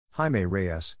Jaime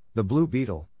Reyes, the Blue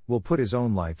Beetle, will put his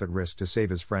own life at risk to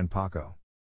save his friend Paco.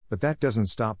 But that doesn't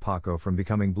stop Paco from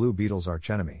becoming Blue Beetle's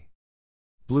archenemy.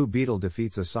 Blue Beetle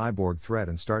defeats a cyborg threat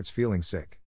and starts feeling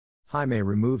sick. Jaime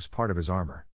removes part of his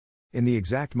armor. In the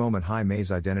exact moment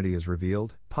Jaime's identity is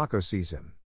revealed, Paco sees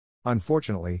him.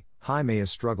 Unfortunately, Jaime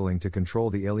is struggling to control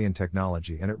the alien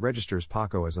technology and it registers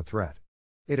Paco as a threat.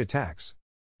 It attacks.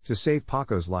 To save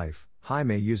Paco's life,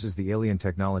 Jaime uses the alien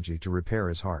technology to repair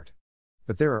his heart.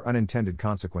 But there are unintended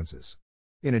consequences.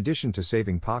 In addition to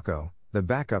saving Paco, the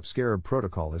backup scarab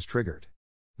protocol is triggered.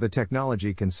 The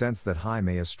technology can sense that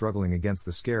Jaime is struggling against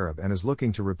the scarab and is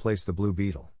looking to replace the Blue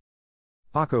Beetle.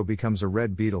 Paco becomes a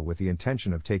red beetle with the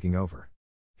intention of taking over.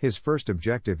 His first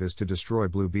objective is to destroy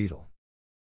Blue Beetle.